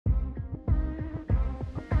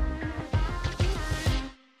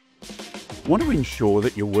Want to ensure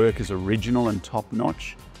that your work is original and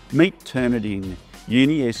top-notch? Meet Turnitin,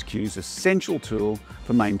 UniSQ's essential tool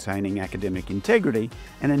for maintaining academic integrity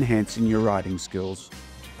and enhancing your writing skills.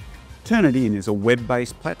 Turnitin is a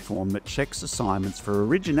web-based platform that checks assignments for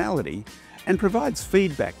originality and provides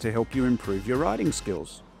feedback to help you improve your writing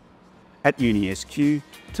skills. At UniSQ,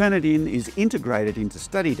 Turnitin is integrated into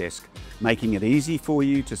StudyDesk, making it easy for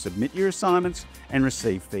you to submit your assignments and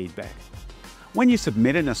receive feedback. When you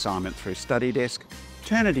submit an assignment through StudyDesk,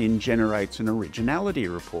 Turnitin generates an originality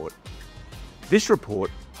report. This report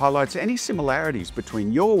highlights any similarities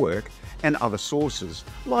between your work and other sources,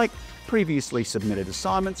 like previously submitted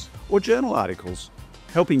assignments or journal articles,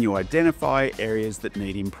 helping you identify areas that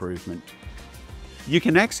need improvement. You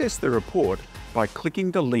can access the report by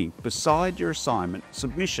clicking the link beside your assignment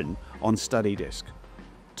submission on StudyDesk.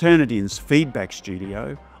 Turnitin's Feedback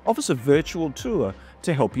Studio offers a virtual tour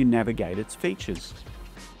to help you navigate its features.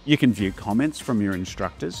 You can view comments from your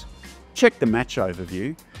instructors, check the match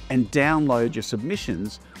overview, and download your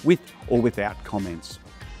submissions with or without comments.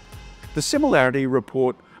 The Similarity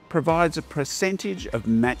Report provides a percentage of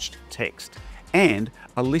matched text and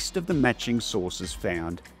a list of the matching sources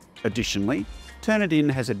found. Additionally, Turnitin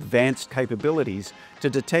has advanced capabilities to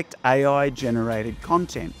detect AI-generated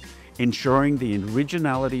content, ensuring the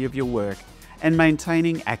originality of your work and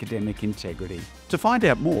maintaining academic integrity. To find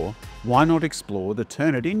out more, why not explore the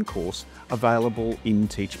Turnitin course available in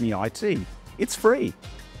Teach Me IT? It's free.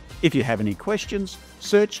 If you have any questions,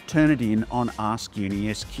 search Turnitin on Ask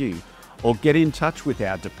UniSQ or get in touch with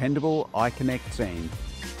our dependable iConnect team.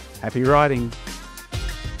 Happy writing!